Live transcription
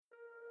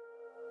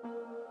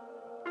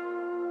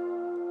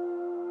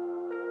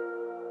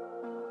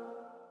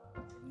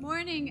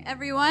Morning,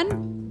 everyone.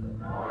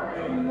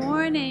 Good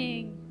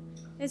morning.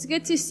 It's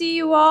good to see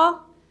you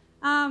all.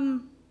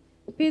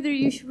 Pedro,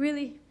 you should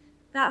really,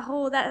 that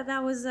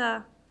was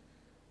a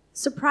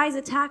surprise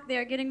attack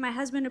there, getting my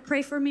husband to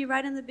pray for me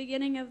right in the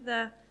beginning of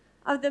the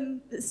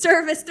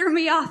service threw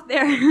me off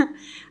there.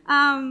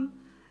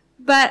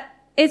 But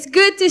it's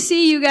good to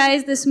see you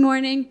guys this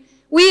morning.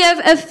 We have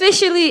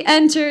officially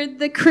entered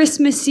the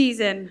Christmas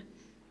season.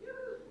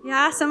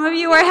 Yeah, some of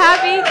you are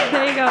happy.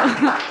 There you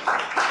go.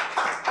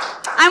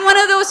 I'm one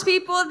of those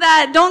people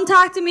that don't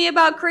talk to me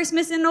about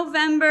Christmas in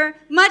November,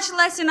 much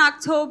less in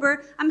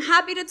October. I'm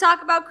happy to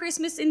talk about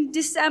Christmas in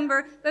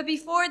December, but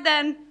before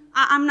then,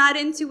 I'm not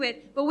into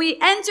it. But we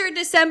enter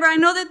December. I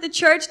know that the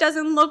church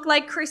doesn't look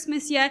like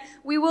Christmas yet.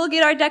 We will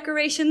get our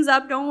decorations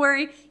up, don't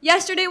worry.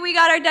 Yesterday, we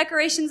got our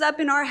decorations up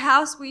in our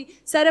house. We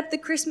set up the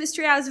Christmas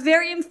tree. I was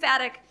very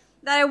emphatic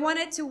that I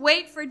wanted to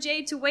wait for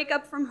Jade to wake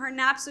up from her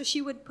nap so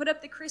she would put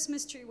up the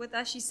Christmas tree with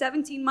us. She's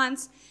 17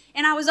 months.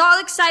 And I was all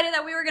excited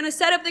that we were going to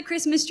set up the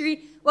Christmas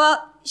tree.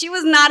 Well, she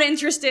was not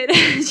interested.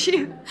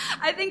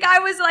 I think I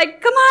was like,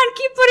 come on,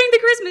 keep putting the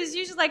Christmas.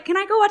 She's just like, can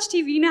I go watch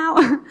TV now?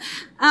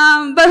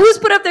 But who's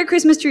put up their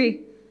Christmas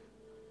tree?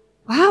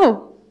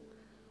 Wow.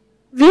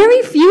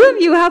 Very few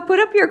of you have put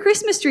up your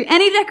Christmas tree.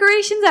 Any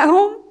decorations at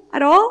home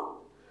at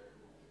all?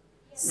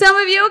 Some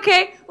of you,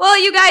 okay. Well,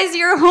 you guys,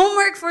 your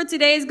homework for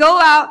today is go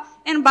out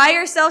and buy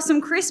yourself some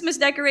Christmas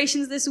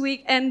decorations this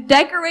week and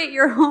decorate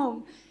your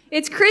home.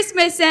 It's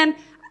Christmas, and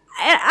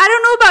I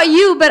don't know about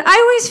you, but I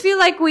always feel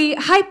like we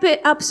hype it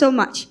up so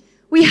much.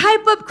 We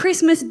hype up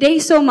Christmas Day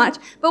so much,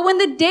 but when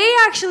the day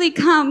actually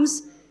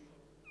comes,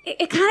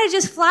 it kind of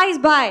just flies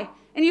by.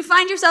 And you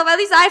find yourself, at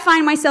least I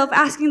find myself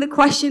asking the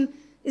question,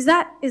 is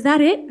that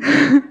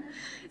it?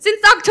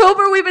 Since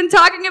October, we've been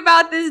talking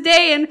about this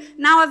day, and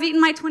now I've eaten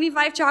my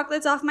 25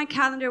 chocolates off my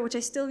calendar, which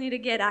I still need to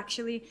get,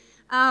 actually.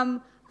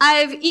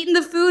 I've eaten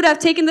the food, I've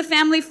taken the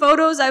family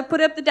photos, I've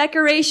put up the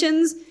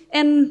decorations,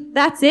 and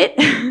that's it.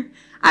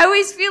 I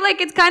always feel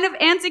like it's kind of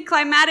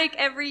anticlimactic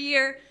every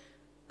year,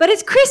 but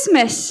it's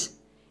Christmas.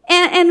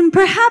 And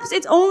perhaps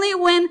it's only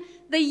when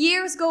the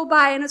years go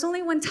by, and it's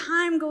only when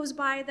time goes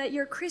by that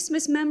your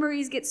Christmas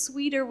memories get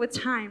sweeter with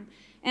time.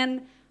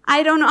 And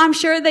I don't know, I'm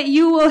sure that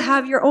you will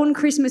have your own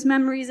Christmas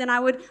memories, and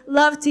I would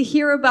love to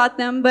hear about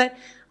them, but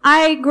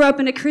I grew up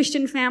in a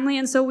Christian family,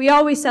 and so we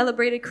always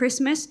celebrated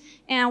Christmas,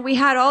 and we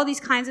had all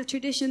these kinds of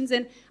traditions,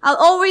 and I'll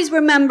always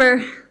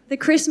remember the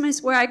Christmas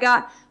where I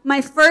got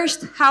my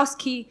first house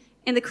key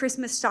in the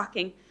Christmas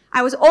stocking.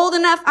 I was old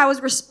enough, I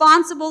was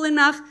responsible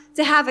enough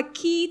to have a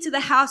key to the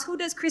house. Who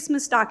does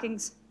Christmas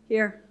stockings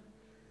here?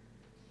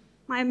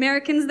 My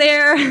Americans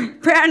there,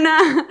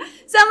 Prerna.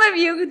 Some of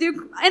you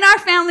do. In our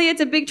family,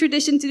 it's a big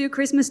tradition to do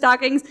Christmas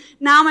stockings.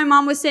 Now my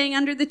mom was saying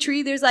under the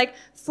tree, there's like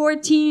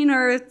 14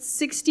 or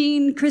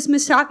 16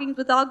 Christmas stockings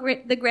with all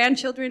the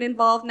grandchildren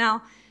involved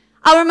now.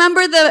 I'll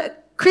remember the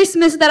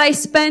Christmas that I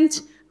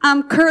spent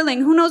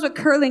curling. Who knows what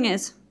curling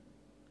is?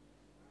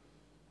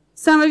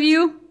 Some of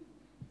you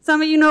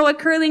know what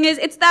curling is.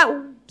 It's that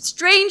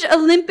strange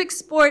Olympic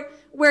sport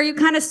where you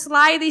kind of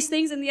slide these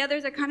things and the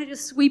others are kind of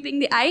just sweeping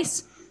the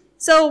ice.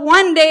 So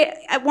one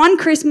day, at one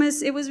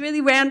Christmas, it was really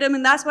random,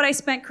 and that's what I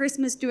spent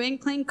Christmas doing,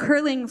 playing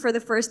curling for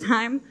the first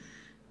time.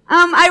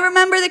 I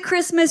remember the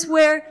Christmas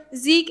where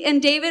Zeke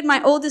and David,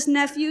 my oldest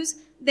nephews,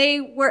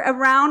 they were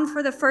around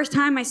for the first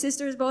time. My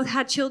sisters both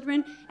had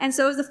children, and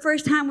so it was the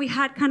first time we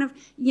had kind of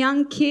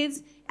young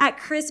kids at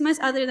Christmas,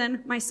 other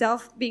than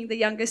myself being the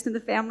youngest in the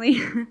family.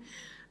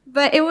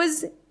 But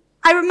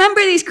I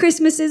remember these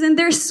Christmases, and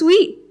they're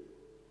sweet.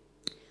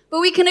 But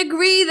we can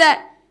agree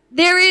that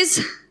there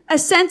is a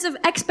sense of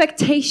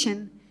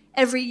expectation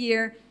every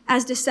year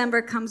as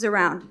December comes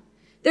around.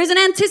 There's an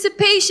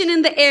anticipation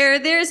in the air.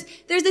 There's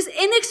this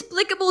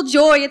inexplicable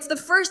joy. It's the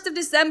 1st of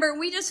December, and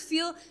we just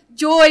feel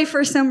joy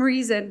for some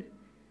reason.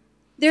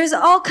 There's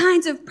all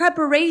kinds of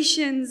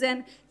preparations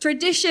and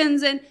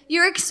traditions, and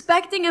you're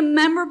expecting a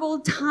memorable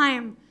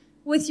time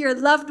with your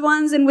loved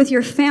ones and with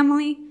your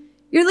family.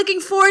 You're looking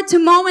forward to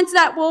moments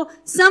that will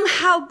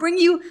somehow bring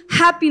you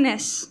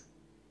happiness.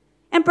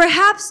 And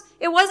perhaps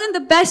it wasn't the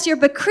best year,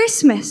 but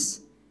Christmas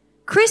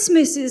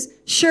is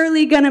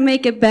surely going to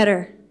make it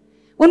better.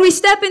 When we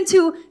step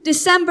into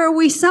December,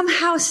 we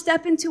somehow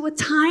step into a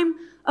time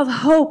of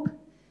hope.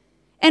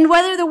 And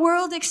whether the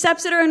world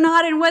accepts it or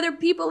not, and whether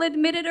people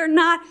admit it or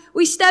not,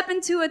 we step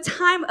into a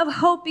time of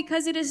hope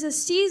because it is a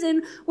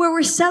season where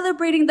we're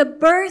celebrating the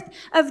birth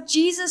of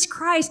Jesus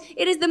Christ.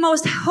 It is the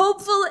most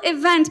hopeful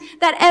event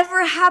that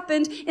ever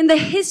happened in the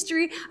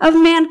history of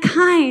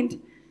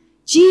mankind.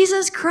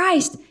 Jesus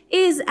Christ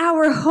is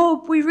our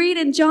hope. We read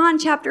in John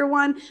chapter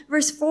 1,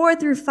 verse 4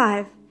 through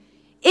 5.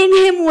 In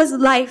him was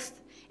life,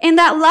 and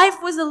that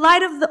life was the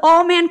light of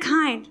all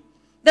mankind.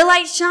 The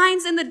light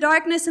shines in the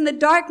darkness, and the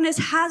darkness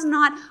has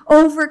not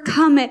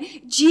overcome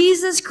it.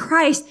 Jesus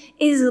Christ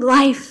is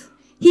life.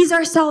 He's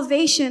our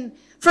salvation.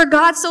 For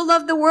God so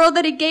loved the world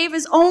that he gave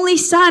his only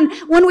son.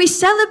 When we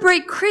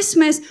celebrate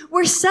Christmas,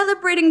 we're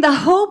celebrating the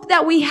hope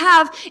that we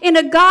have in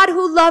a God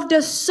who loved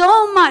us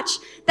so much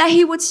that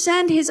he would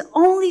send his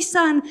only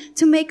son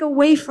to make a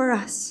way for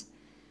us.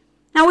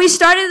 Now, we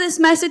started this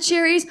message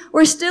series.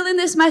 We're still in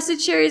this message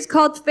series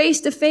called Face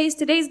to Face.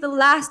 Today's the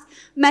last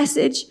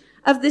message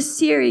of this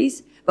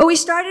series. But we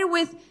started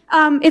with,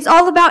 it's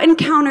all about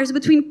encounters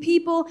between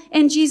people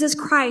and Jesus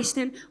Christ.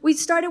 And we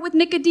started with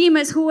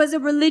Nicodemus, who was a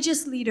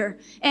religious leader.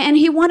 And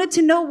he wanted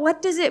to know,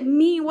 what does it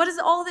mean? What does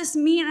all this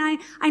mean? And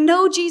I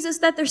know, Jesus,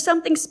 that there's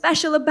something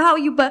special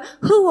about you, but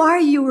who are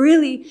you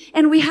really?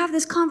 And we have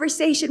this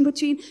conversation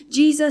between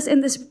Jesus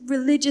and this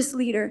religious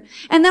leader.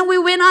 And then we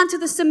went on to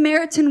the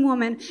Samaritan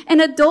woman,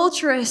 an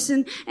adulteress,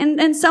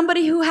 and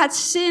somebody who had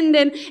sinned,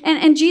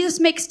 and Jesus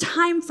makes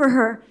time for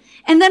her.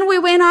 And then we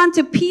went on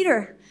to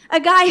Peter, a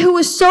guy who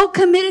was so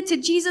committed to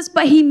Jesus,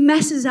 but he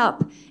messes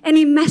up. And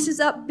he messes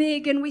up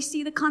big. And we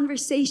see the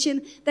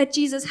conversation that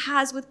Jesus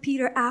has with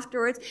Peter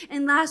afterwards.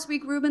 And last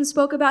week, Ruben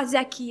spoke about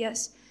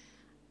Zacchaeus,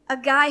 a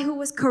guy who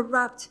was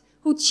corrupt,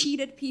 who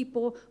cheated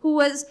people, who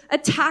was a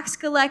tax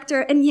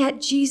collector, and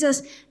yet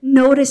Jesus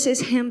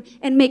notices him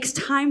and makes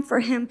time for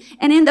him.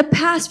 And in the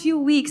past few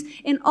weeks,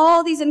 in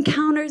all these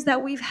encounters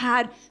that we've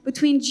had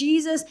between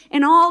Jesus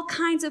and all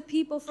kinds of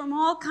people from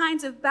all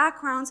kinds of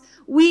backgrounds,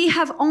 we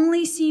have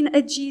only seen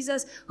a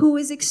Jesus who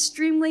is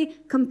extremely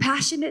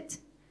compassionate,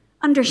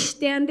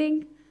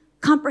 understanding,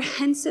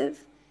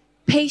 comprehensive,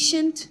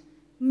 patient,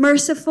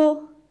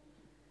 merciful.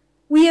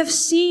 We have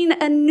seen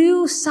a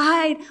new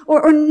side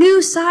or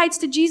new sides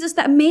to Jesus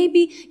that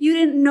maybe you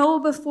didn't know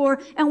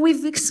before. And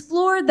we've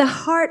explored the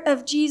heart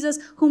of Jesus,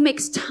 who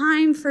makes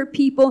time for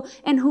people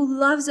and who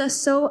loves us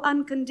so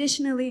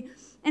unconditionally.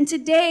 And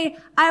today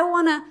I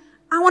want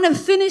to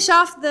finish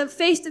off the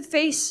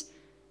face-to-face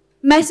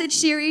message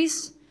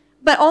series,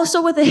 but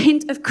also with a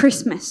hint of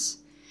Christmas.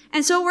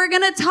 And so we're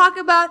going to talk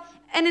about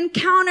an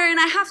encounter. And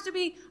I have to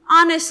be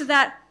honest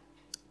that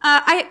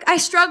I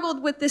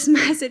struggled with this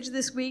message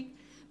this week,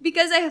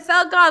 because I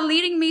felt God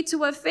leading me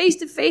to a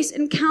face-to-face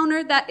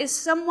encounter that is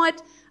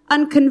somewhat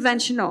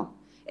unconventional.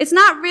 It's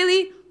not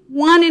really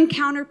one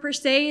encounter per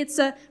se. It's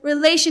a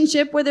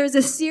relationship where there's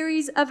a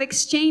series of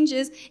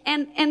exchanges.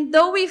 And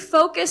though we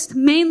focused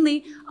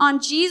mainly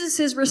on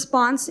Jesus'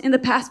 response in the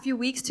past few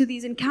weeks to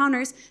these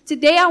encounters,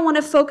 today I want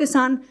to focus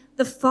on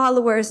the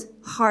follower's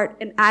heart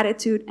and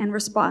attitude and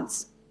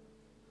response.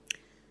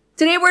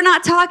 Today we're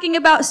not talking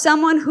about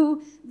someone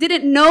who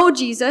didn't know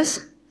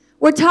Jesus.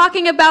 We're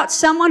talking about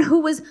someone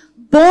who was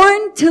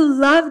born to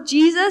love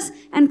Jesus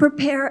and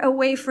prepare a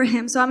way for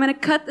him. So I'm going to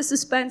cut the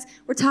suspense.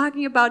 We're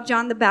talking about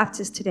John the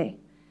Baptist today.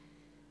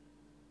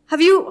 How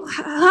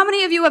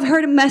many of you have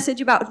heard a message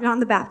about John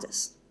the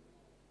Baptist?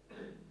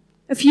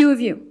 A few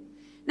of you.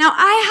 Now,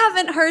 I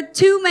haven't heard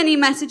too many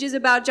messages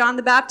about John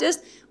the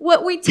Baptist.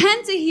 What we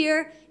tend to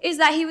hear is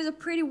that he was a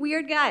pretty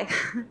weird guy.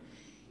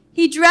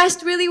 He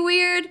dressed really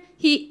weird.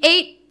 He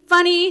ate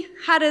funny,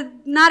 had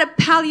not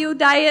a paleo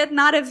diet,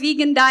 not a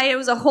vegan diet. It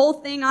was a whole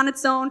thing on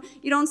its own.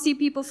 You don't see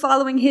people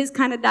following his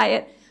kind of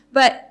diet.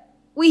 But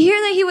we hear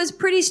that he was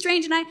pretty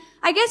strange, and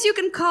I guess you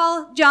can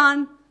call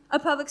John a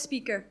public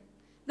speaker.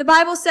 The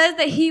Bible says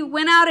that he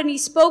went out and he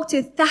spoke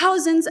to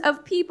thousands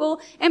of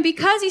people, and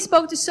because he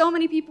spoke to so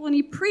many people and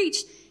he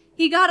preached,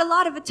 he got a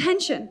lot of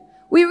attention.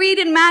 We read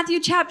in Matthew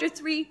chapter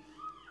 3,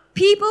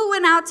 people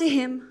went out to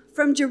him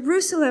from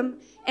Jerusalem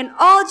and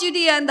all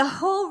Judea and the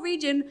whole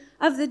region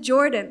of the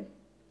Jordan.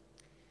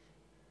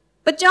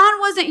 But John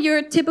wasn't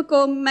your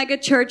typical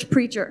megachurch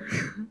preacher.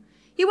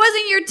 He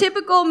wasn't your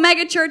typical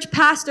megachurch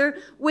pastor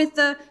with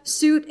a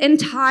suit and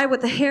tie,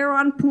 with the hair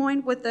on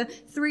point, with the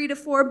 3 to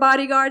 4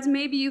 bodyguards.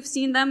 Maybe you've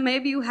seen them,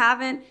 maybe you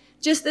haven't.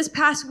 Just this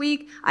past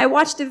week, I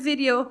watched a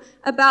video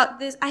about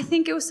this. I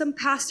think it was some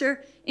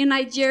pastor in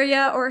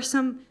Nigeria or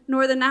some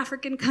northern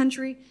African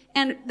country.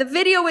 And the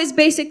video is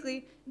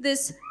basically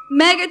this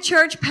mega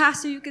church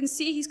pastor. You can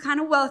see he's kind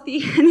of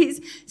wealthy, and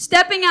he's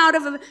stepping out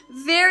of a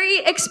very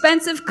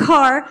expensive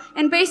car.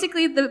 And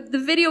basically the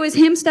video is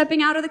him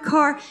stepping out of the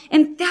car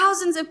and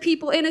thousands of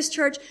people in his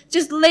church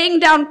just laying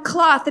down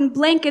cloth and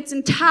blankets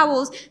and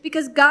towels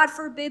because God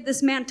forbid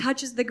this man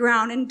touches the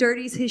ground and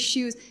dirties his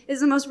shoes. It's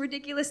the most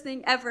ridiculous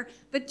thing ever.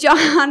 But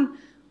John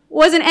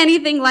wasn't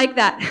anything like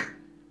that.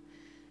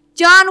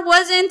 John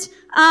wasn't,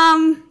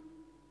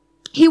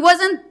 he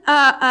wasn't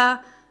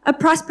a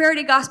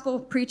prosperity gospel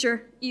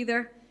preacher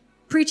either,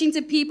 preaching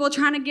to people,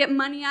 trying to get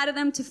money out of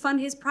them to fund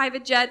his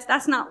private jets.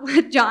 That's not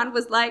what John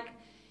was like.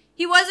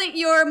 He wasn't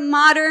your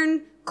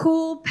modern,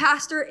 cool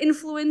pastor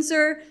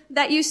influencer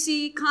that you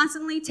see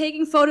constantly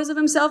taking photos of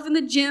himself in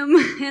the gym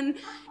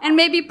and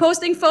maybe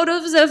posting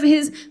photos of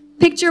his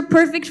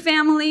picture-perfect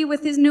family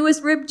with his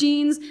newest ripped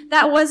jeans.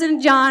 That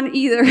wasn't John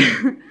either.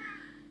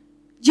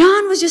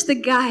 John was just a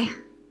guy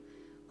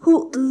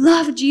who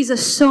loved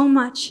Jesus so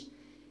much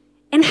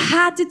and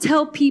had to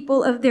tell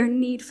people of their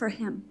need for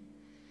him.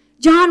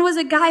 John was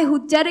a guy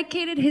who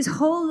dedicated his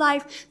whole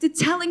life to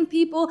telling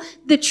people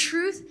the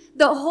truth,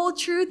 the whole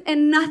truth,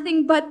 and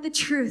nothing but the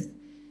truth.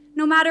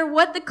 no matter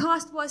what the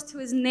cost was to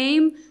his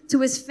name,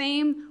 to his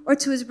fame, or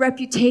to his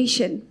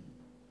reputation.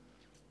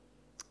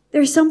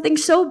 There's something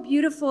so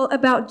beautiful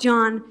about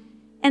John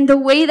and the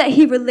way that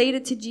he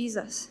related to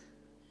Jesus.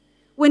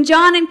 When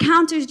John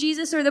encounters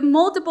Jesus, or the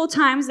multiple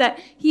times that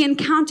he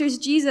encounters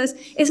Jesus,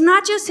 it's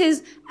not just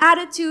his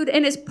attitude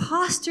and his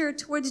posture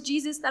towards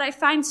Jesus that I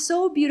find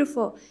so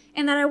beautiful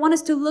and that I want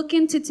us to look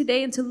into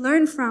today and to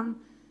learn from,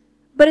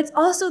 but it's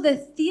also the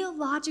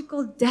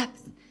theological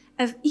depth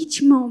of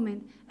each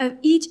moment, of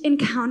each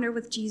encounter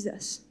with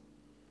Jesus.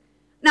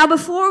 Now,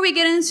 before we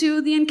get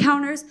into the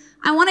encounters,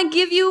 I want to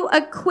give you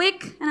a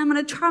quick, and I'm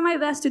going to try my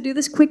best to do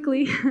this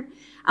quickly.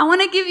 I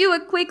want to give you a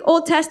quick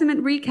Old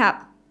Testament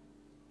recap.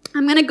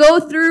 I'm going to go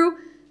through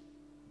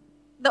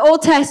the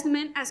Old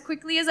Testament as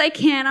quickly as I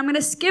can. I'm going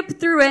to skip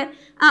through it.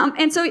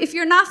 And so if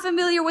you're not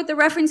familiar with the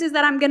references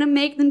that I'm going to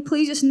make, then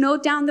please just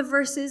note down the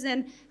verses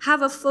and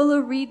have a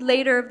fuller read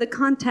later of the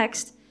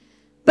context.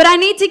 But I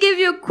need to give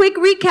you a quick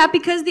recap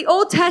because the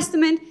Old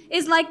Testament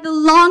is like the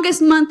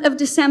longest month of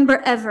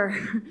December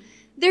ever.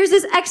 There's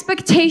this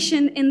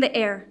expectation in the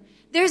air.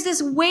 There's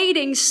this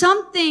waiting.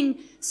 Something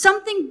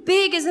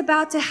big is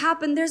about to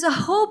happen. There's a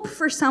hope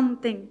for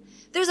something.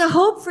 There's a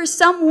hope for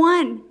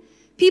someone.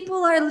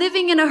 People are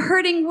living in a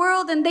hurting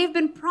world and they've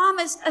been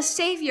promised a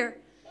Savior.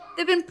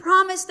 They've been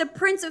promised a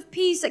Prince of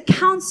Peace, a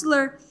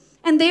counselor,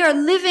 and they are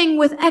living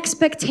with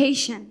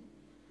expectation.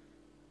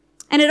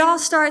 And it all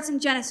starts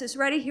in Genesis.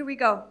 Ready? Here we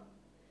go.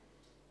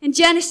 In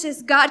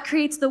Genesis, God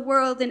creates the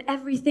world and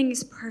everything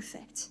is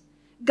perfect.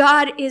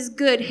 God is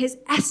good. His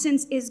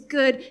essence is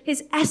good.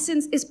 His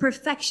essence is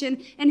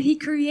perfection. And he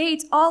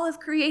creates all of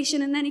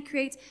creation, and then he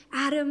creates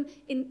Adam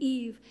and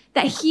Eve,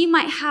 that he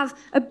might have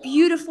a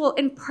beautiful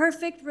and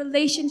perfect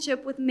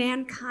relationship with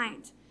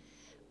mankind.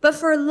 But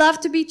for love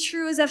to be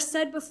true, as I've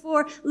said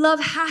before, love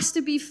has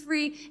to be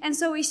free. And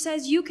so he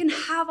says, you can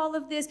have all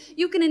of this.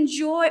 You can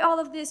enjoy all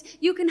of this.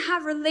 You can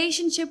have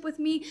relationship with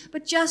me,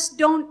 but just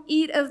don't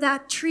eat of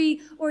that tree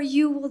or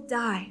you will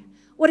die.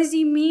 What does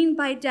he mean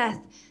by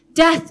death?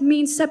 Death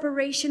means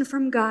separation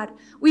from God.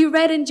 We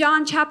read in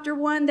John chapter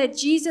 1 that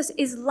Jesus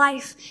is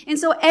life. And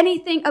so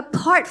anything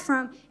apart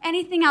from,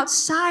 anything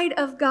outside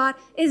of God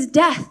is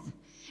death.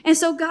 And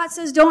so God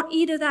says, don't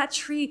eat of that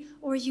tree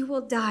or you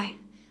will die.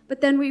 But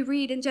then we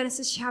read in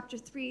Genesis chapter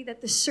 3 that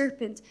the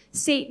serpent,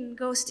 Satan,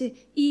 goes to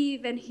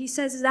Eve and he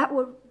says, is that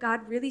what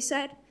God really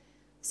said?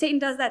 Satan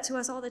does that to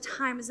us all the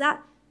time. Is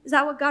that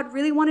what God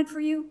really wanted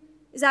for you?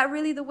 Is that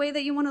really the way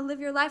that you want to live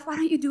your life? Why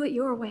don't you do it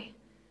your way?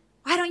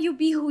 Why don't you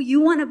be who you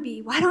want to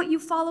be? Why don't you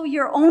follow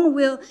your own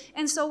will?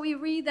 And so we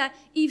read that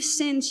Eve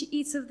sinned, she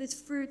eats of this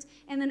fruit,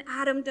 and then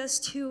Adam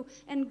does too,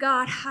 and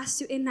God has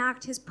to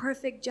enact his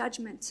perfect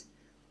judgment,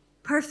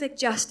 perfect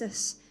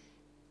justice.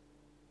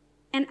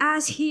 And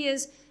as he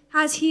is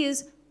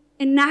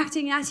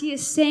enacting, as he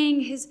is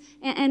saying his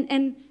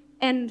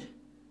and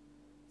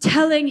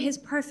telling his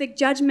perfect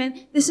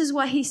judgment, this is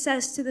what he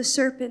says to the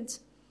serpent.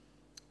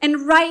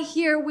 And right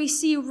here we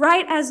see,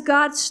 right as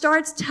God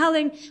starts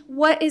telling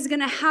what is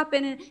going to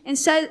happen and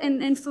says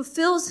and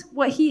fulfills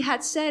what he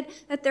had said,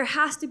 that there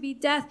has to be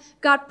death,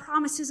 God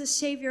promises a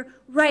Savior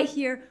right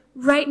here,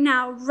 right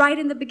now, right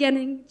in the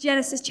beginning,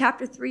 Genesis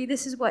chapter 3.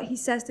 This is what he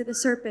says to the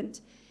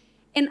serpent.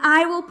 And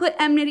I will put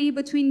enmity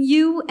between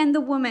you and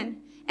the woman,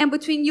 and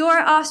between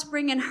your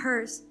offspring and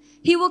hers.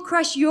 He will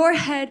crush your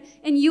head,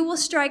 and you will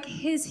strike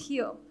his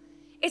heel.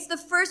 It's the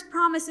first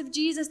promise of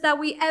Jesus that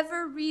we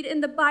ever read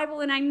in the Bible,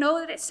 and I know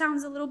that it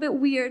sounds a little bit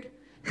weird.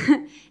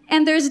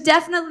 And there's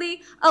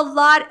definitely a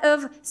lot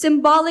of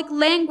symbolic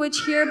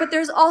language here, but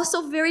there's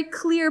also very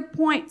clear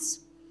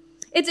points.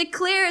 It's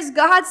clear as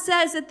God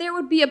says that there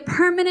would be a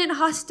permanent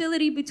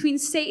hostility between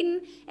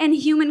Satan and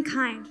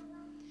humankind,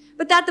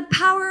 but that the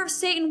power of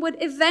Satan would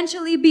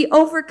eventually be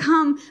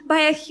overcome by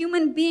a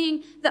human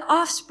being, the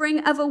offspring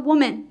of a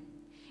woman.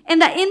 And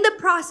that in the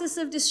process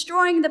of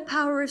destroying the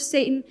power of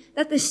Satan,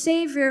 that the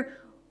Savior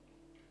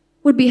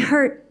would be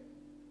hurt,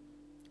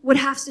 would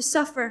have to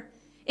suffer.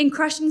 In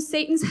crushing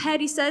Satan's head,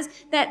 he says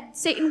that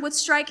Satan would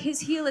strike his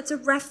heel. It's a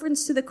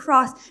reference to the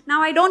cross.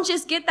 Now, I don't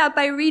just get that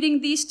by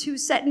reading these two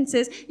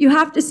sentences. You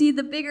have to see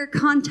the bigger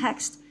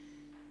context.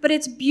 But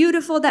it's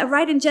beautiful that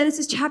right in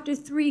Genesis chapter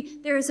 3,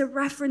 there is a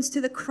reference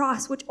to the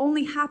cross, which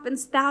only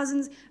happens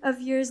thousands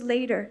of years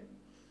later.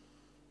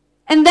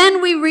 And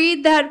then we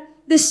read that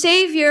the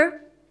Savior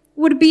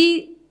would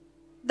be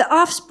the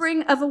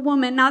offspring of a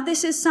woman. Now,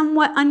 this is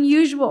somewhat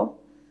unusual.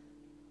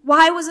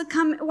 Why was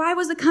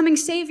the coming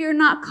Savior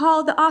not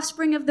called the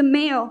offspring of the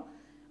male?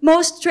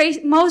 Most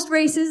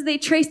races, they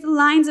trace the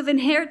lines of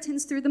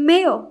inheritance through the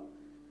male.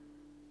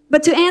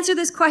 But to answer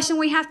this question,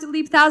 we have to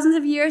leap thousands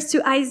of years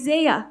to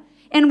Isaiah.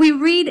 And we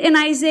read in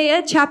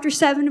Isaiah chapter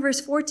 7,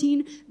 verse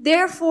 14,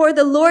 therefore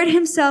the Lord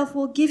himself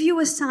will give you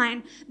a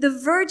sign. The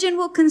virgin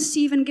will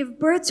conceive and give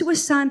birth to a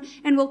son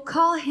and will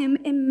call him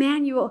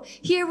Emmanuel.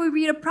 Here we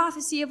read a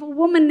prophecy of a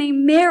woman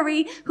named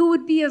Mary who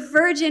would be a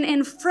virgin,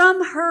 and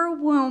from her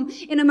womb,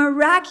 in a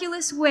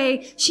miraculous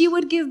way, she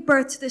would give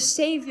birth to the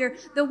Savior,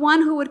 the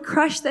one who would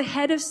crush the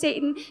head of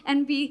Satan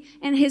and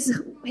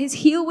his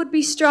heel would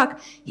be struck.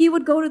 He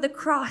would go to the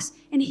cross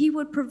and he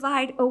would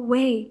provide a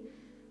way.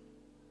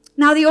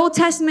 Now, the Old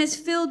Testament is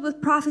filled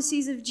with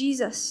prophecies of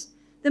Jesus,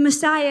 the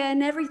Messiah,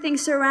 and everything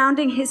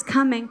surrounding his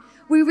coming.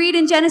 We read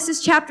in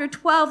Genesis chapter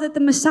 12 that the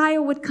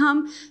Messiah would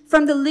come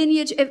from the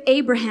lineage of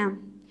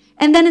Abraham.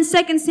 And then in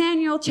 2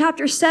 Samuel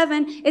chapter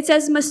 7, it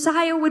says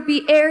Messiah would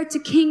be heir to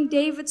King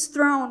David's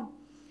throne.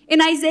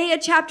 In Isaiah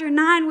chapter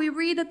 9, we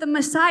read that the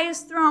Messiah's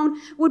throne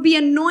would be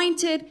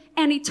anointed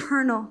and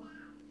eternal.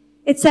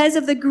 It says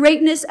of the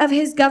greatness of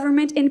his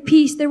government and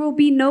peace, there will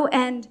be no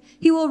end.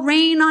 He will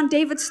reign on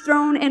David's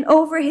throne and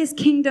over his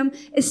kingdom,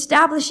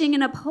 establishing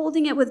and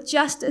upholding it with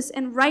justice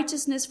and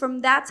righteousness from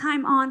that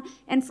time on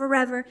and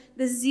forever.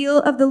 The zeal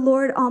of the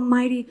Lord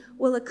Almighty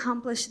will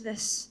accomplish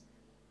this.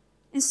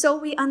 And so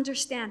we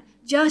understand,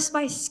 just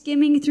by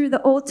skimming through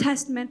the Old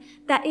Testament,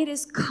 that it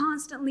is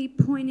constantly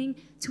pointing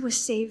to a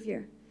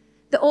Savior.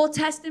 The Old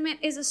Testament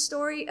is a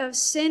story of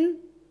sin,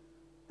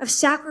 of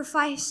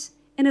sacrifice,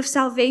 and of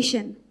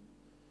salvation.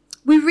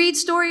 We read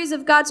stories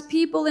of God's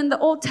people in the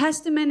Old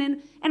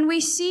Testament and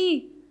we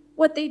see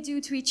what they do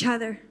to each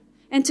other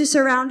and to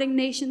surrounding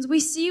nations.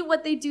 We see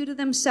what they do to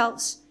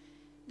themselves.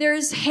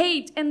 There's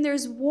hate and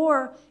there's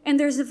war and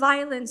there's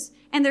violence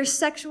and there's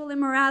sexual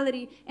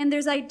immorality and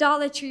there's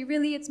idolatry.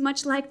 Really, it's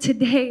much like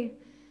today.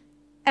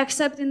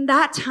 Except in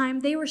that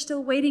time, they were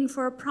still waiting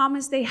for a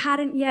promise they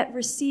hadn't yet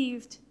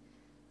received.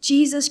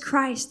 Jesus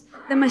Christ,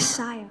 the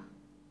Messiah.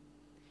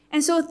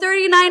 And so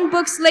 39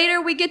 books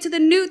later, we get to the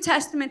New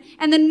Testament.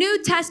 And the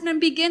New Testament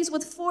begins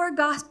with 4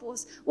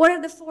 Gospels. What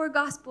are the 4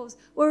 Gospels?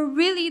 Well,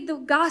 really, the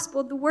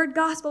word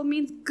gospel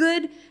means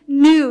good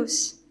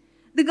news.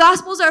 The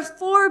Gospels are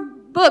 4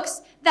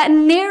 books that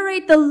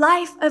narrate the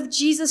life of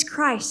Jesus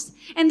Christ.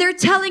 And they're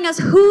telling us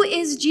who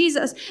is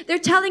Jesus. They're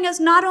telling us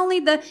not only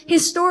the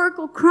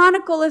historical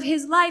chronicle of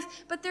his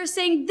life, but they're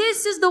saying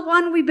this is the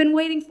one we've been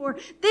waiting for.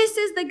 This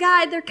is the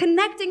guy. They're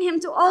connecting him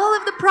to all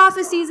of the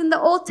prophecies in the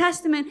Old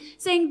Testament,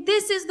 saying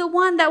this is the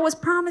one that was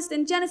promised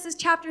in Genesis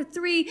chapter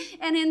 3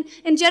 and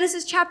in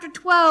Genesis chapter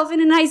 12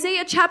 and in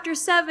Isaiah chapter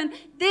 7.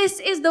 This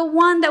is the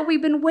one that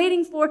we've been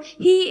waiting for.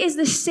 He is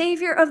the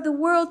Savior of the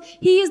world.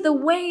 He is the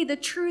way, the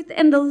truth,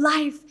 and the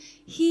life.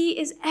 He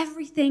is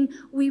everything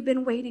we've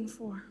been waiting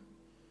for.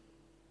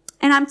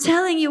 And I'm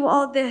telling you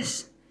all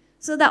this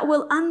so that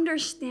we'll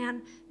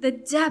understand the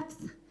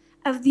depth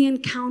of the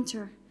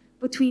encounter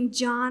between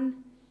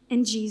John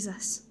and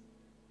Jesus.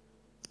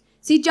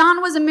 See,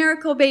 John was a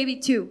miracle baby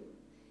too.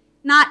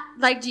 Not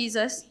like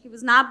Jesus. He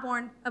was not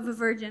born of a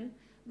virgin.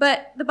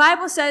 But the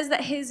Bible says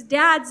that his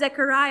dad,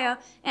 Zechariah,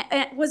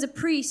 was a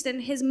priest,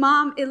 and his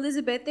mom,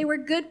 Elizabeth, they were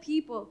good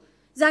people.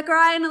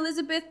 Zechariah and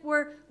Elizabeth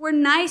were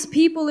nice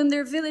people in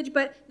their village,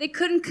 but they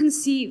couldn't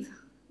conceive.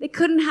 They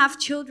couldn't have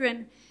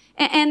children.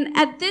 And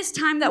at this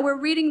time that we're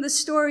reading the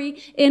story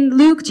in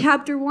Luke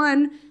chapter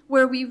 1,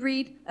 where we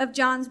read of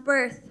John's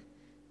birth,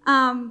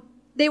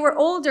 they were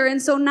older, and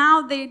so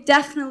now they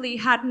definitely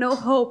had no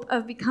hope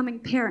of becoming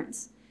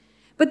parents.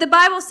 But the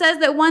Bible says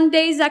that one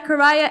day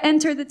Zechariah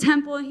entered the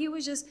temple, and he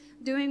was just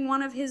doing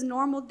one of his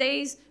normal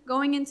days,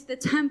 going into the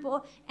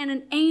temple, and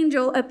an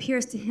angel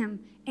appears to him,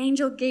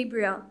 Angel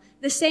Gabriel,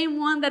 the same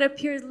one that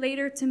appears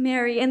later to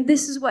Mary. And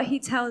this is what he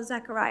tells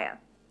Zechariah.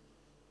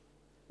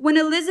 When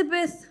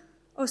Elizabeth,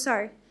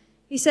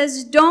 he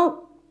says, where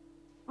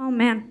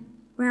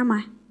am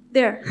I?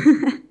 There.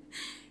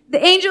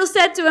 The angel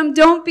said to him,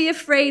 don't be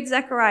afraid,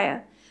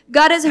 Zechariah.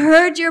 God has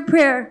heard your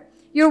prayer.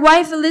 Your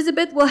wife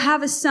Elizabeth will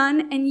have a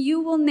son, and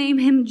you will name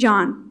him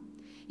John.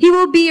 He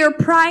will be your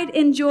pride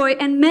and joy,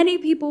 and many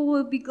people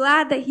will be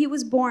glad that he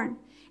was born.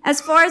 As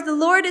far as the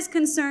Lord is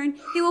concerned,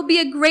 he will be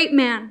a great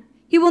man.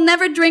 He will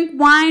never drink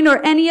wine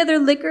or any other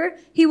liquor.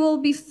 He will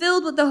be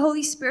filled with the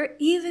Holy Spirit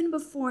even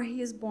before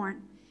he is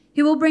born.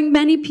 He will bring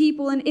many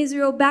people in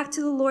Israel back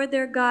to the Lord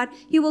their God.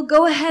 He will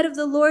go ahead of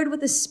the Lord with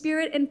the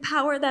spirit and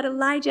power that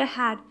Elijah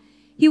had.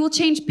 He will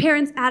change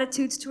parents'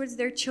 attitudes towards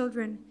their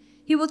children.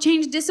 He will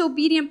change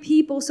disobedient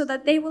people so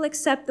that they will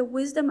accept the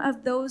wisdom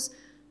of those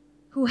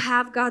who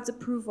have God's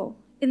approval.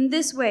 In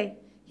this way,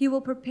 he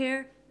will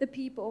prepare the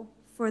people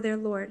for their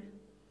Lord.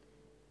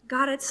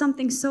 God had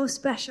something so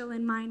special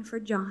in mind for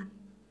John.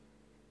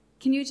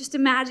 Can you just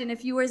imagine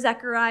if you were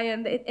Zechariah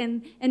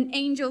and an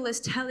angel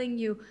is telling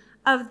you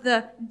of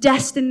the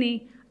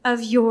destiny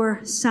of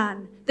your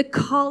son, the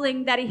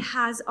calling that he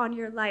has on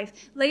your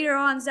life? Later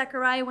on,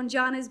 Zechariah, when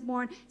John is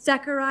born,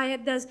 Zechariah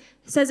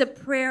says a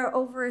prayer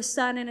over his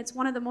son, and it's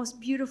one of the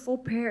most beautiful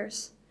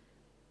prayers.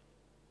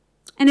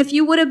 And if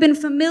you would have been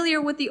familiar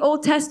with the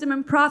Old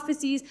Testament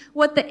prophecies,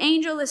 what the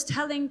angel is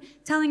telling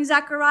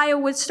Zechariah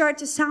would start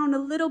to sound a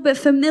little bit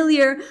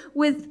familiar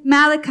with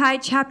Malachi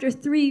chapter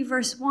 3,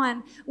 verse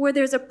 1, where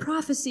there's a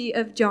prophecy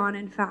of John,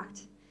 in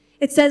fact.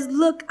 It says,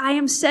 "Look, I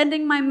am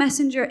sending my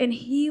messenger, and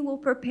he will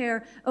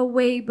prepare a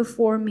way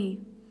before me."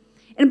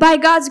 And by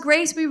God's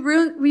grace, we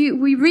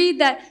read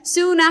that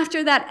soon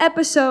after that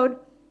episode,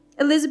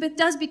 Elizabeth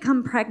does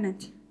become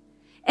pregnant.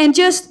 And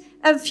just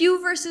a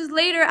few verses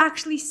later,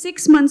 actually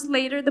 6 months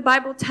later, the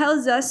Bible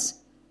tells us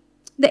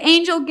the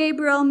angel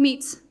Gabriel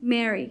meets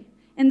Mary.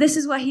 And this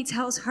is what he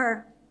tells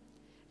her.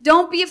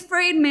 "Don't be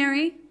afraid,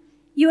 Mary.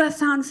 You have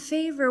found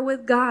favor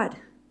with God.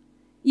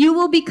 You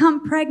will become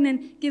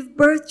pregnant, give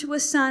birth to a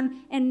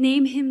son, and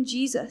name him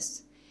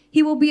Jesus.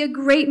 He will be a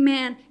great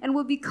man and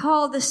will be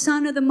called the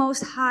Son of the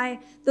Most High.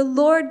 The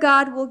Lord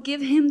God will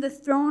give him the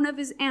throne of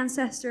his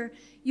ancestor.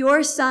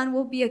 Your son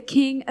will be a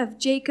king of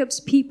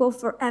Jacob's people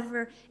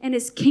forever, and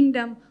his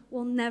kingdom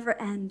will never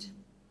end."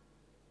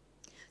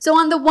 So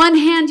on the one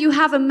hand, you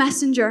have a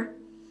messenger,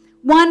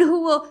 one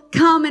who will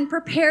come and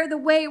prepare the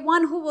way,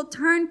 one who will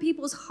turn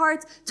people's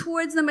hearts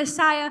towards the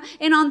Messiah.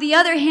 And on the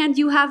other hand,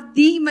 you have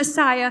the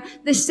Messiah,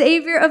 the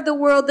Savior of the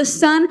world, the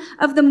Son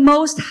of the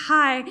Most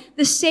High,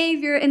 the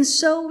Savior. And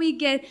so we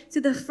get to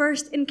the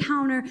first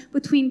encounter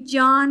between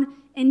John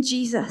and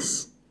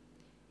Jesus.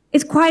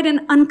 It's quite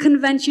an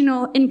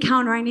unconventional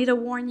encounter, I need to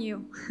warn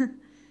you.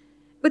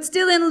 But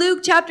still in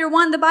Luke chapter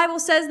 1, the Bible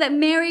says that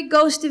Mary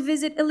goes to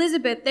visit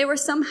Elizabeth. They were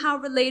somehow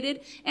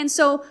related. And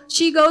so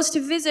she goes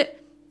to visit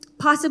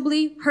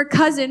possibly her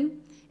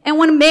cousin. And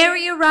when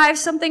Mary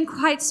arrives, something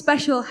quite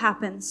special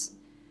happens.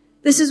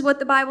 This is what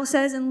the Bible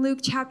says in Luke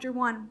chapter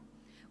 1.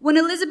 "When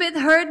Elizabeth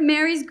heard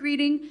Mary's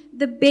greeting,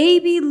 the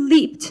baby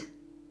leaped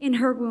in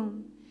her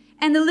womb.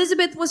 And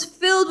Elizabeth was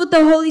filled with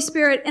the Holy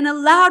Spirit. In a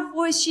loud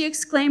voice she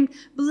exclaimed,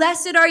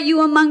 'Blessed are you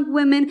among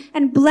women,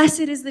 and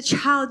blessed is the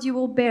child you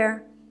will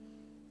bear.'"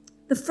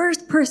 The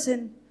first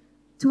person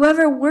to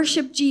ever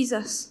worship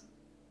Jesus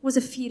was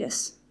a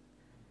fetus,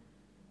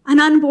 an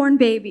unborn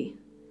baby.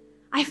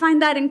 I find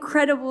that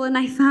incredible, and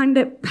I found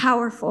it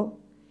powerful.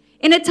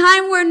 In a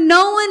time where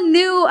no one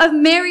knew of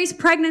Mary's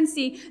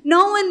pregnancy,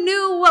 no one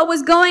knew what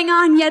was going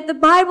on yet, the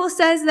Bible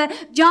says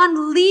that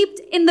John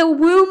leaped in the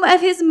womb of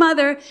his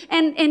mother,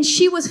 and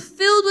she was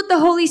filled with the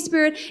Holy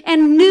Spirit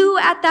and knew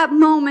at that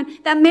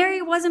moment that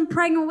Mary wasn't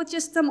pregnant with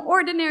just some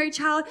ordinary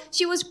child.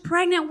 She was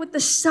pregnant with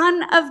the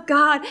Son of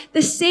God,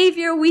 the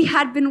Savior we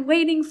had been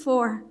waiting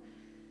for.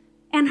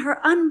 And her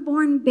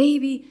unborn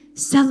baby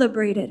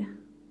celebrated.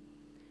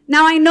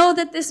 Now, I know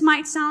that this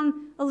might sound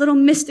a little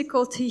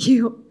mystical to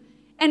you,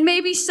 and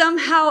maybe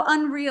somehow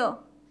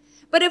unreal.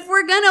 But if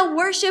we're going to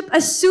worship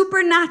a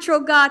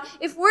supernatural God,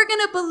 if we're going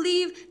to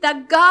believe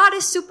that God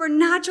is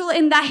supernatural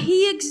and that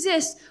he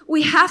exists,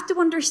 we have to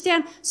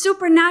understand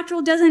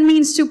supernatural doesn't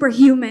mean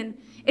superhuman.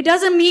 It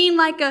doesn't mean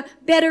like a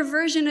better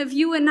version of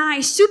you and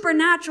I.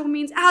 Supernatural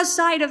means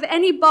outside of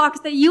any box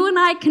that you and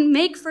I can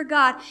make for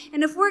God.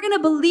 And if we're going to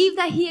believe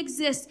that he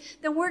exists,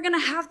 then we're going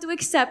to have to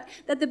accept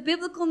that the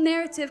biblical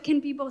narrative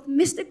can be both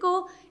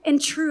mystical and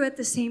true at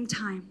the same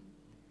time.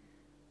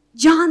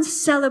 John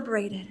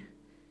celebrated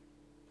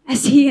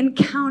as he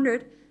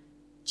encountered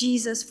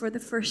Jesus for the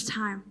first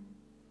time.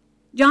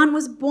 John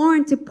was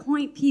born to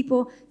point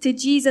people to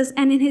Jesus,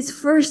 and in his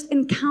first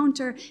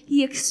encounter,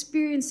 he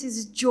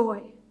experiences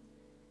joy.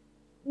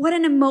 What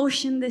an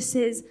emotion this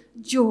is,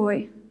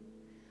 joy.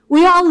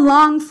 We all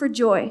long for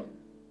joy.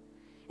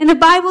 And the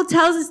Bible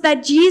tells us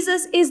that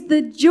Jesus is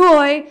the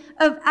joy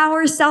of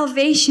our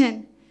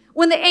salvation.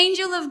 When the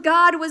angel of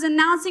God was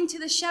announcing to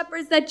the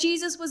shepherds that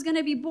Jesus was going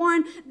to be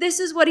born, this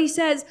is what he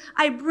says,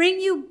 "I bring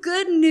you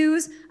good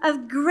news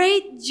of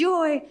great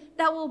joy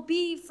that will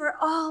be for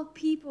all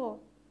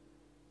people."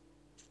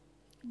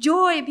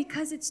 Joy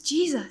because it's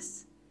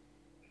Jesus,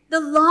 the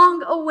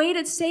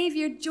long-awaited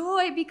Savior.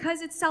 Joy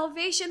because it's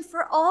salvation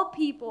for all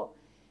people.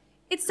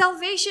 It's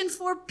salvation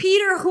for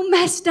Peter who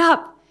messed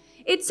up.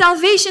 It's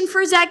salvation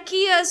for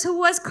Zacchaeus who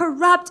was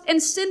corrupt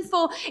and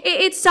sinful.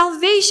 It's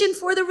salvation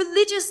for the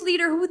religious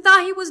leader who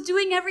thought he was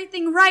doing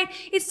everything right.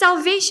 It's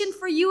salvation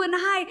for you and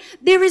I.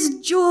 There is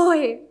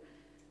joy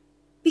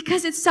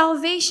because it's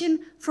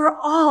salvation for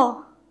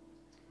all.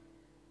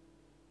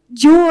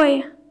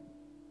 Joy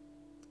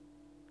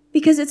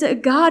because it's a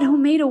God who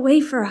made a way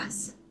for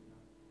us.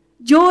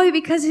 Joy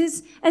because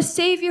it's a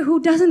Savior who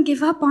doesn't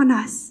give up on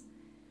us.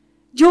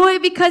 Joy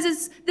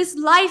because this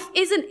life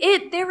isn't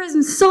it. There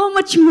is so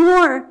much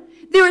more.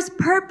 There is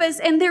purpose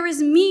and there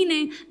is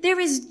meaning. There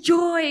is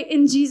joy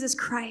in Jesus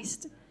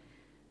Christ.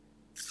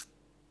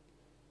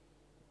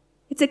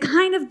 It's a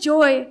kind of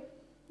joy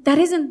that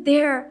isn't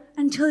there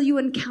until you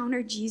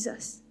encounter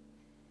Jesus.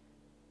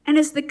 And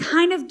it's the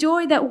kind of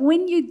joy that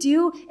when you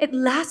do, it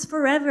lasts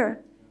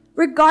forever.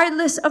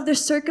 Regardless of the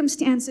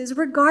circumstances,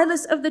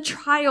 regardless of the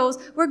trials,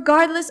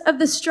 regardless of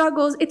the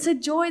struggles, it's a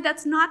joy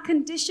that's not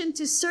conditioned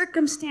to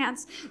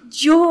circumstance.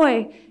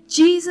 Joy.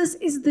 Jesus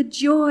is the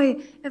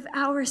joy of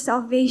our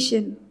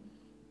salvation.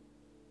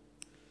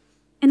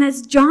 And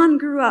as John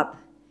grew up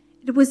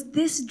It was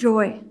this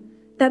joy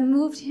that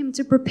moved him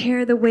to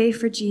prepare the way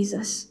for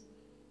Jesus.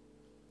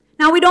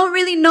 Now, we don't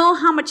really know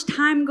how much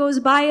time goes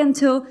by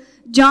until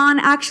John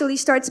actually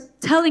starts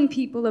telling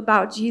people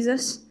about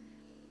Jesus.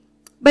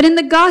 But in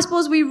the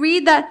Gospels, we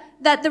read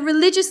that the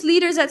religious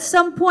leaders, at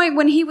some point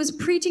when he was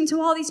preaching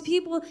to all these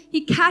people,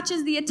 he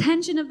catches the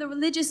attention of the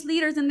religious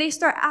leaders and they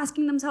start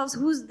asking themselves,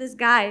 who's this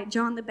guy,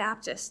 John the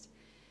Baptist?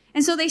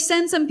 And so they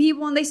send some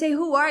people and they say,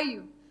 who are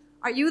you?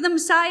 Are you the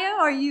Messiah?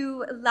 Are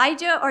you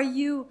Elijah? Are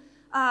you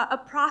a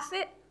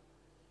prophet?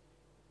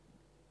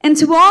 And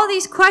to all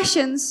these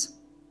questions,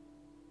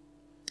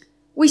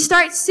 we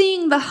start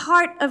seeing the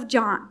heart of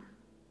John.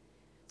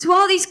 To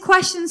all these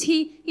questions,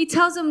 he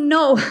tells them,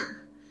 no,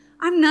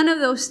 I'm none of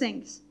those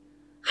things.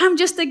 I'm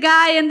just a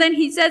guy. And then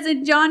he says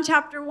in John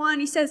chapter 1,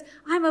 he says,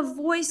 I'm a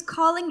voice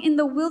calling in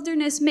the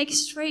wilderness, make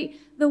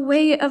straight the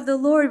way of the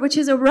Lord, which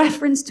is a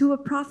reference to a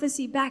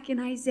prophecy back in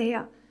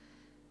Isaiah.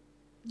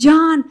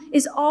 John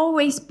is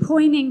always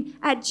pointing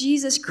at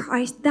Jesus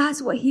Christ.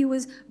 That's what he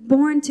was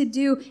born to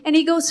do. And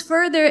he goes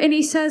further and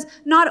he says,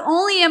 not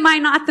only am I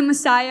not the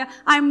Messiah,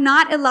 I'm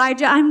not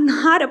Elijah, I'm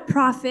not a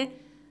prophet.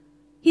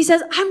 He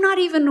says, I'm not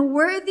even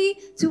worthy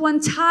to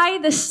untie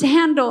the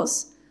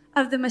sandals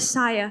of the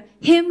Messiah,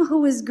 him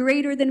who is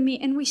greater than me.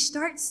 And we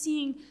start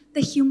seeing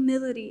the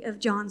humility of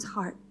John's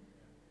heart.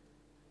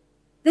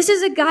 This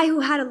is a guy who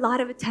had a lot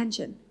of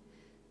attention.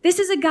 This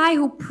is a guy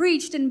who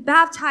preached and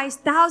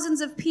baptized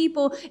thousands of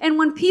people. And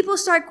when people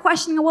start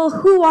questioning, well,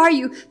 who are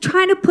you?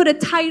 Trying to put a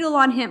title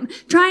on him,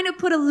 trying to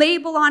put a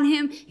label on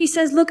him, he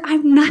says, look,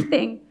 I'm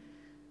nothing,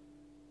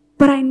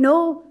 but I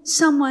know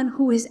someone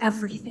who is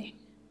everything.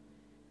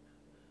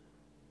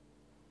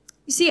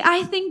 You see,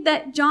 I think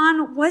that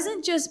John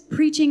wasn't just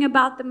preaching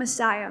about the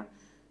Messiah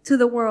to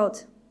the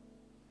world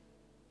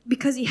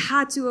because he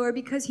had to or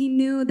because he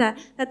knew that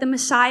the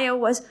Messiah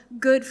was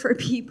good for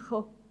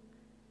people.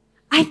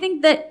 I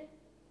think that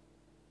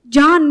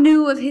John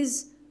knew of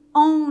his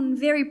own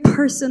very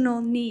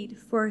personal need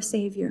for a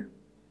Savior.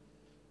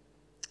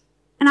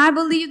 And I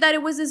believe that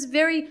it was this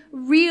very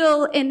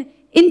real and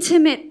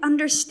intimate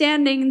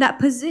understanding that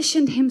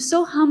positioned him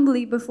so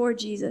humbly before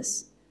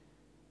Jesus.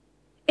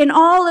 In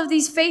all of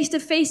these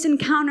face-to-face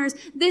encounters,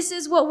 this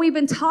is what we've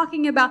been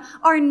talking about,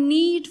 our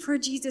need for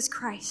Jesus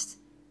Christ.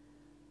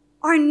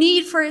 Our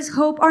need for his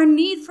hope, our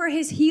need for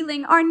his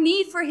healing, our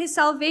need for his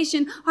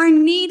salvation, our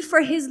need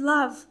for his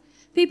love.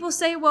 People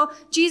say, well,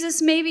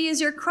 Jesus maybe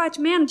is your crutch.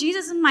 Man,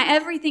 Jesus is my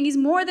everything. He's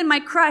more than my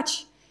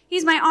crutch.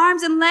 He's my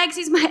arms and legs.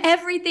 He's my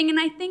everything. And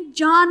I think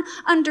John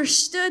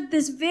understood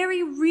this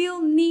very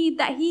real need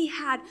that he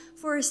had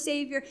for a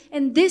Savior.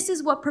 And this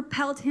is what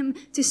propelled him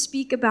to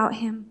speak about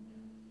him.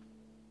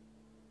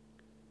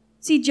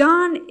 See,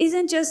 John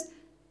isn't just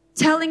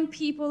telling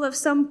people of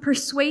some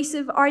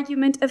persuasive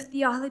argument of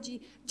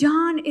theology.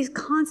 John is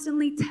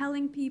constantly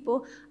telling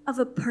people of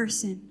a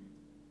person.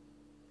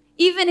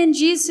 Even in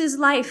Jesus'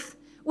 life,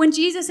 when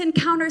Jesus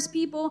encounters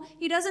people,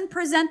 he doesn't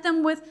present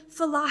them with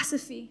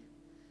philosophy.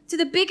 To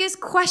the biggest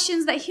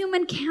questions that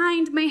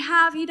humankind may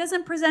have, he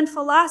doesn't present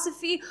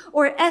philosophy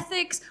or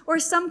ethics or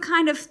some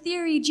kind of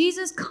theory.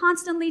 Jesus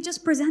constantly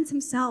just presents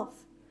himself.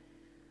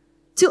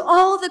 To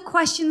all the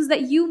questions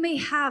that you may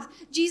have,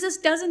 Jesus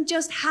doesn't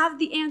just have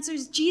the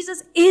answers.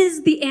 Jesus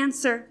is the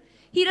answer.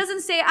 He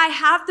doesn't say, I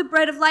have the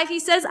bread of life. He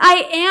says,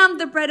 I am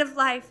the bread of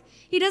life.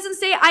 He doesn't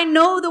say, I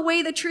know the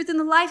way, the truth, and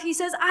the life. He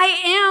says, I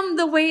am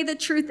the way, the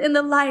truth, and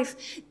the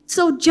life.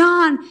 So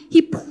John,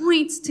 he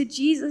points to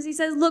Jesus. He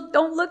says, look,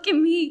 don't look at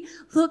me.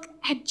 Look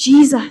at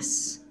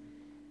Jesus.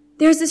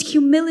 There's this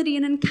humility,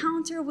 an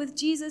encounter with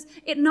Jesus.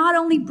 It not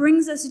only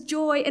brings us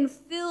joy and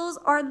fills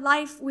our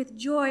life with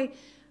joy,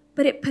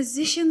 but it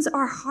positions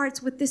our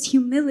hearts with this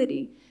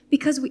humility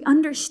because we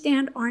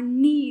understand our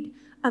need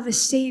of a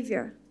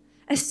Savior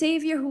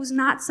who's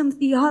not some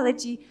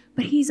theology,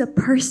 but he's a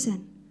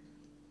person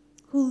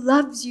who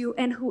loves you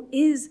and who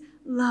is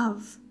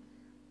love.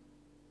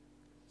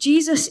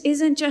 Jesus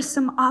isn't just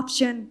some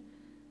option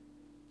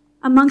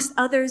amongst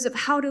others of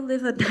how to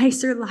live a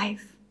nicer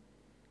life.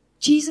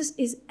 Jesus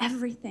is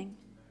everything.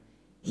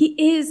 He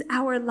is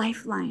our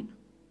lifeline.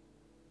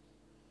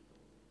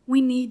 We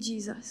need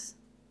Jesus.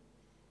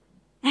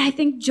 And I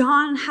think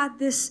John had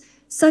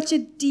such a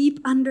deep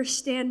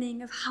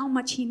understanding of how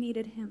much he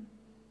needed him.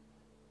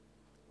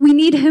 We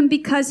need him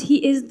because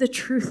he is the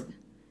truth.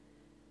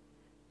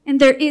 And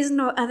there is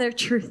no other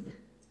truth.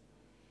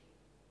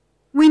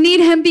 We need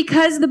him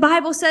because the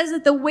Bible says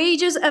that the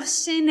wages of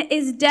sin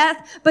is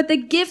death, but the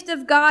gift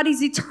of God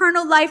is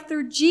eternal life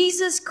through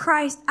Jesus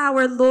Christ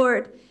our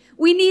Lord.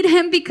 We need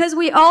him because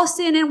we all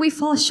sin and we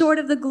fall short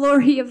of the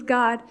glory of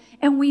God,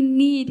 and we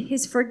need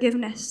his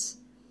forgiveness.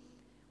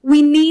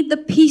 We need the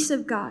peace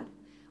of God,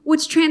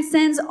 which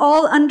transcends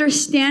all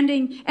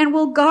understanding and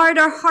will guard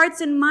our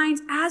hearts and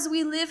minds as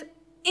we live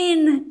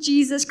in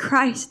Jesus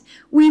Christ.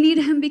 We need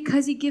him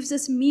because he gives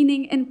us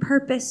meaning and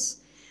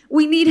purpose.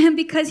 We need him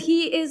because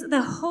he is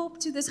the hope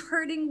to this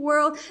hurting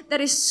world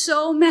that is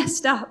so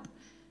messed up.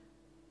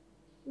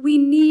 We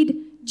need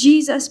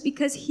Jesus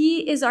because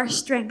he is our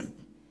strength.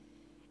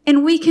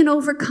 And we can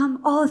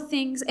overcome all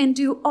things and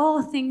do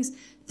all things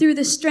through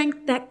the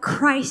strength that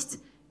Christ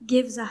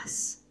gives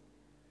us.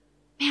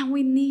 Man,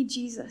 we need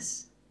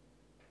Jesus.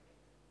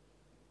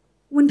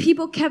 When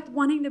people kept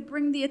wanting to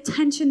bring the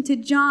attention to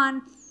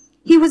John,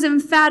 he was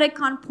emphatic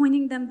on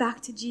pointing them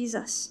back to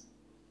Jesus.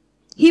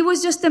 He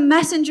was just a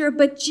messenger,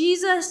 but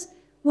Jesus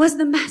was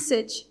the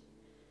message.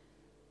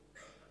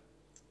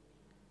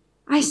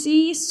 I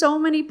see so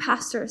many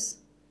pastors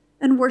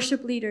and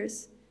worship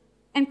leaders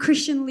and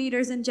Christian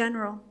leaders in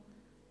general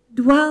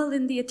dwell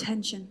in the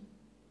attention.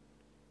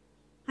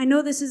 I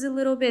know this is a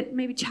little bit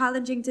maybe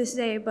challenging to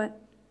say,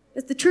 but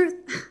it's the truth.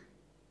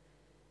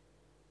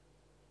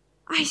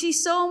 I see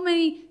so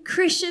many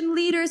Christian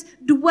leaders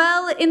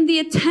dwell in the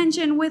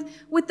attention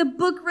with the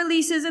book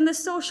releases and the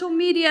social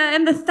media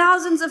and the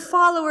thousands of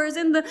followers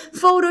and the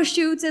photo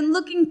shoots and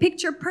looking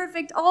picture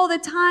perfect all the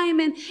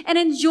time and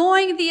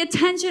enjoying the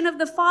attention of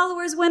the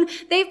followers when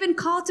they've been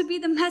called to be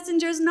the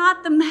messengers,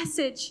 not the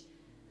message.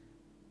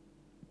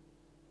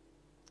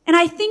 And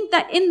I think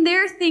that in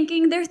their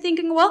thinking, they're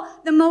thinking,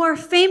 well, the more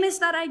famous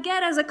that I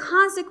get, as a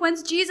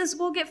consequence, Jesus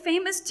will get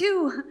famous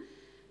too.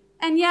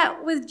 And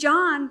yet with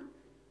John,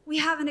 we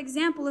have an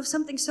example of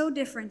something so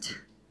different.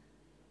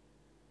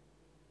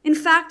 In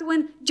fact,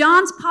 when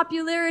John's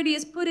popularity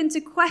is put into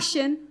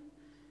question,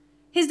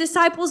 his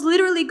disciples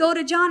literally go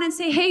to John and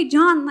say, hey,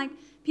 John, like,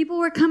 people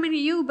were coming to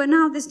you, but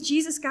now this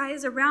Jesus guy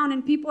is around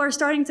and people are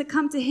starting to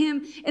come to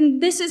him.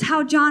 And this is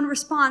how John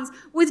responds,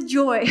 with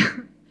joy.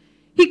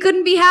 He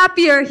couldn't be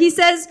happier. He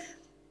says,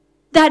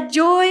 that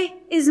joy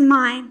is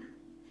mine,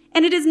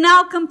 and it is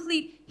now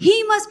complete.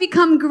 He must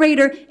become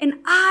greater, and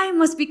I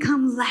must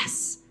become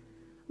less.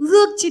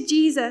 Look to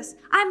Jesus.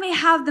 I may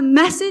have the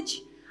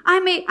message. I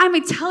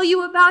may tell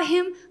you about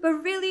him, but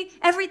really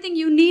everything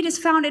you need is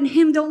found in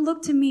him. Don't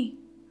look to me.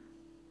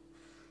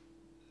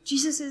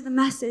 Jesus is the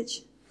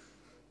message.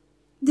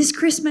 This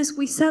Christmas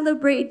we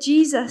celebrate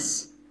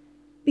Jesus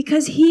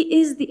because he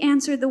is the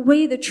answer, the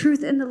way, the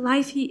truth, and the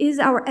life. He is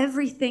our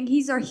everything.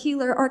 He's our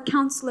healer, our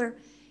counselor.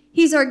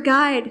 He's our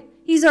guide.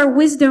 He's our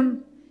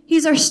wisdom.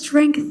 He's our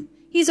strength.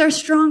 He's our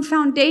strong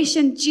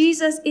foundation.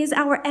 Jesus is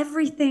our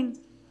everything.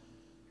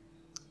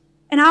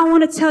 And I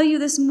want to tell you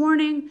this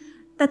morning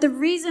that the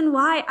reason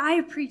why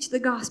I preach the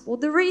gospel,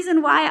 the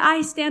reason why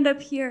I stand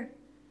up here,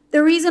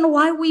 the reason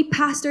why we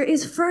pastor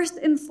is first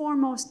and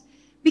foremost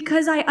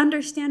because I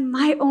understand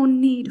my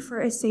own need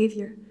for a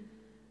Savior.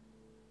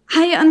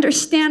 I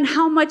understand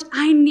how much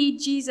I need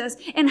Jesus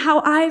and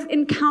how I've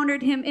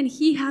encountered him, and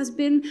he has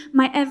been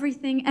my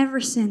everything ever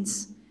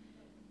since.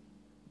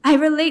 I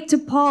relate to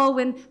Paul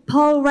when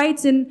Paul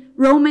writes in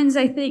Romans,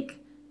 I think.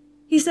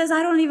 He says,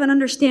 I don't even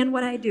understand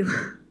what I do.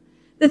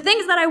 The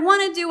things that I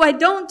want to do, I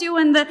don't do,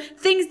 and the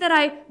things that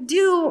I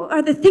do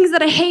are the things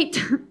that I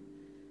hate.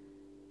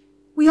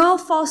 We all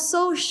fall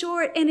so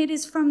short, and it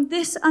is from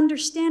this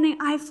understanding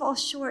I fall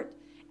short,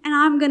 and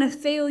I'm going to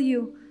fail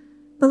you.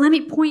 But let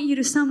me point you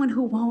to someone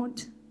who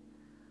won't.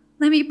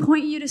 Let me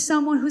point you to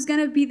someone who's going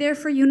to be there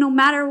for you no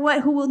matter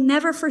what, who will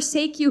never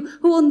forsake you,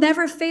 who will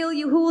never fail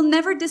you, who will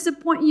never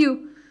disappoint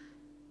you.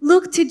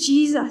 Look to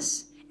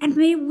Jesus, and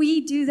may we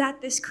do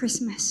that this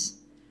Christmas.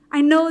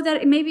 I know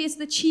that maybe it's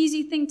the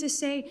cheesy thing to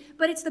say,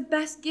 but it's the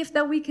best gift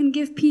that we can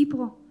give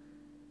people.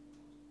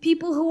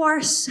 People who are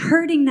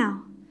hurting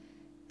now.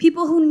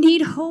 People who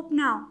need hope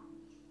now.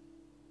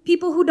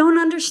 People who don't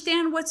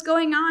understand what's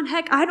going on.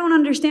 Heck, I don't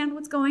understand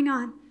what's going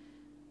on.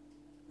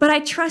 But I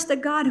trust a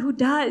God who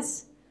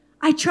does.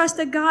 I trust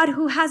a God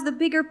who has the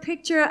bigger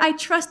picture. I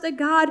trust a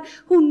God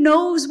who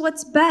knows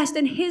what's best,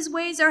 and his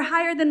ways are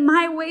higher than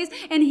my ways,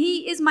 and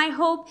he is my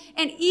hope.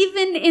 And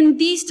even in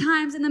these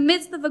times, in the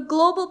midst of a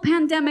global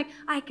pandemic,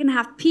 I can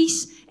have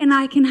peace and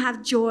I can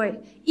have joy,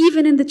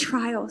 even in the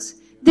trials.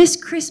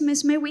 This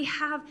Christmas, may we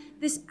have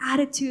this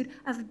attitude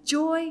of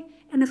joy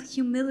and of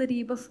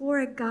humility before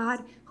a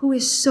God who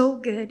is so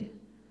good.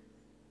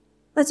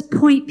 Let's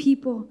point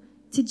people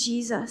to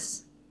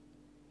Jesus.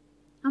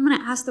 I'm going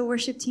to ask the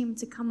worship team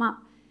to come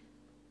up.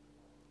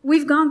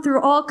 We've gone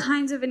through all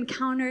kinds of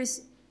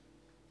encounters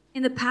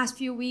in the past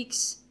few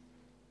weeks.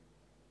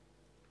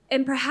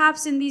 And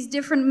perhaps in these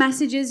different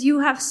messages, you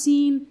have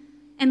seen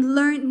and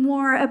learned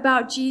more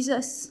about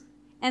Jesus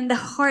and the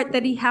heart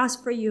that he has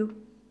for you.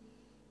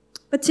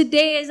 But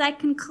today, as I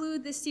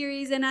conclude this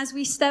series and as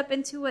we step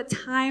into a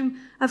time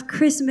of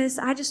Christmas,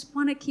 I just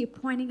want to keep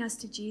pointing us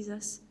to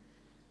Jesus.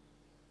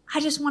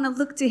 I just want to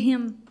look to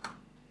him.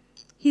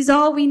 He's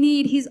all we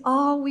need. He's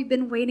all we've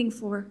been waiting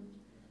for.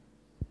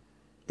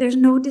 There's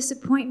no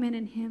disappointment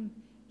in him.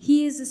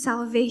 He is the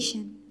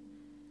salvation.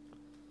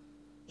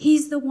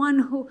 He's the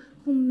one who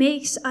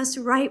makes us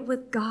right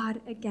with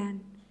God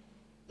again.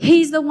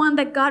 He's the one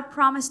that God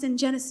promised in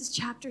Genesis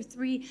chapter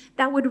 3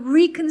 that would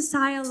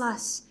reconcile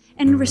us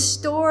and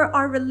restore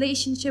our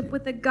relationship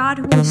with a God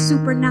who is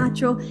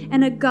supernatural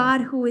and a God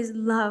who is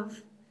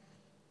love.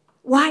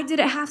 Why did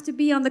it have to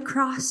be on the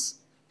cross?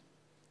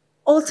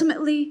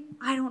 Ultimately,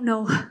 I don't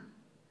know.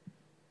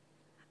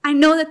 I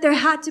know that there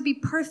had to be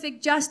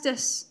perfect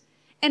justice.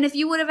 And if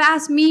you would have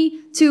asked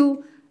me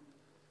to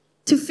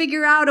to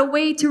figure out a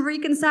way to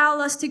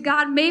reconcile us to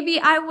God. Maybe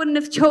I wouldn't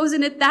have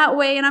chosen it that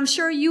way, and I'm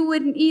sure you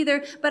wouldn't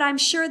either, but I'm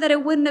sure that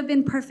it wouldn't have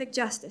been perfect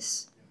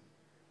justice.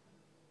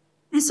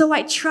 And so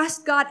I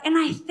trust God, and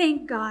I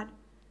thank God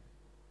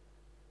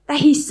that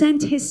He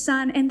sent His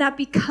Son, and that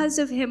because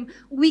of Him,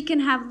 we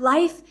can have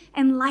life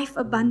and life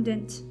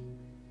abundant.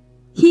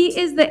 He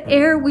is the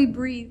air we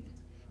breathe.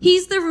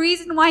 He's the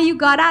reason why you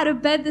got out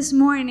of bed this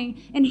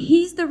morning, and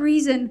He's the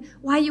reason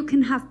why you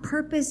can have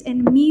purpose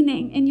and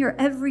meaning in your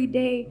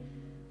everyday.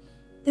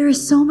 There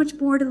is so much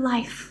more to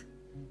life,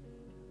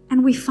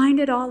 and we find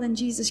it all in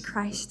Jesus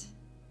Christ.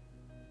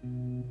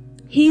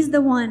 He's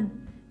the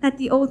one that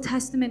the Old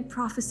Testament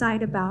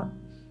prophesied about,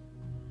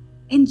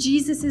 and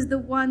Jesus is the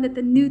one that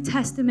the New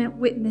Testament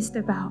witnessed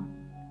about.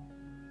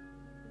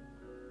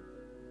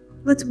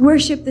 Let's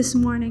worship this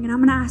morning, and I'm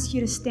going to ask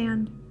you to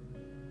stand.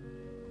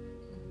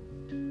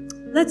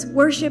 Let's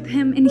worship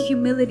Him in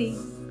humility.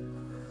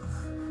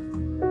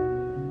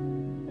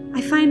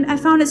 I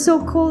found it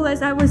so cool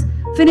as I was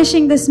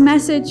finishing this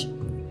message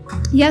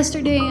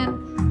yesterday,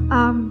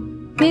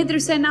 and Pedro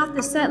sent out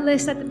the set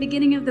list at the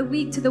beginning of the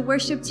week to the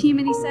worship team,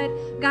 and he said,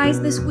 guys,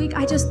 this week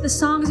the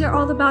songs are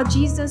all about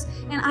Jesus,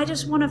 and I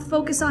just want to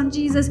focus on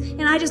Jesus,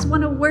 and I just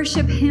want to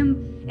worship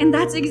Him. And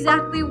that's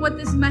exactly what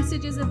this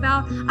message is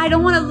about. I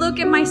don't want to look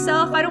at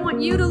myself. I don't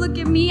want you to look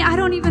at me. I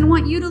don't even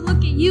want you to look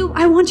at you.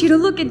 I want you to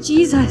look at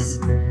Jesus.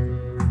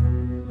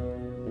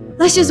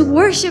 Let's just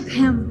worship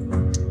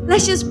Him.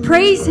 Let's just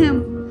praise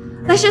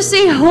Him. Let's just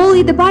say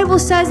holy. The Bible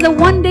says that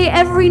one day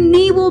every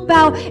knee will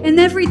bow and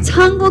every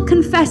tongue will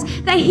confess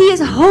that He is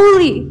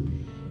holy.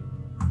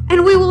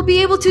 And we will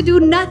be able to do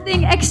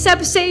nothing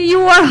except say,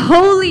 you are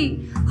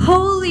holy,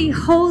 holy,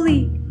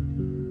 holy.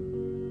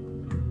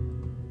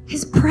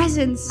 His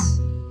presence.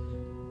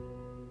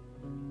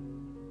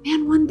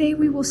 Man, one day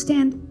we will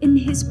stand in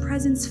His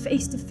presence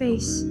face to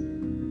face.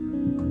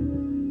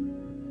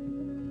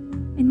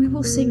 And we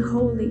will sing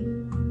holy.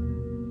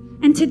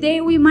 And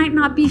today we might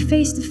not be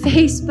face to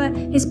face, but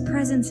His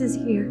presence is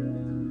here.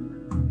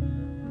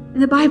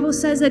 And the Bible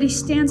says that He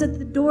stands at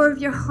the door of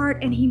your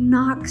heart and He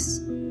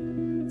knocks.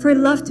 For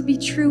love to be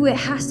true, it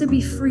has to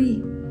be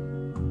free.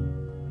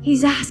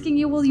 He's asking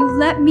you, will you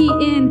let me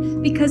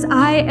in, because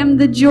I am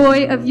the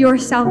joy of your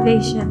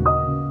salvation.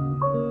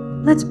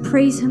 Let's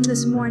praise Him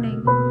this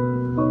morning.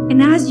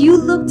 And as you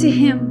look to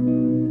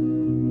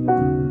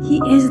Him, He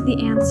is the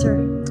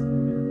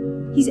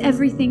answer. He's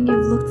everything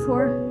you've looked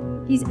for.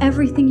 He's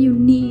everything you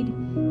need.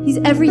 He's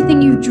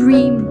everything you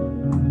dream.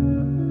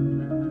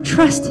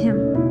 Trust Him,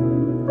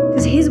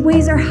 because His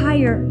ways are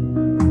higher,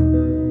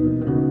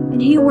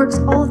 and He works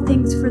all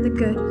things for the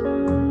good.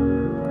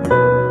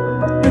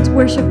 Let's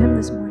worship Him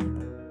this morning.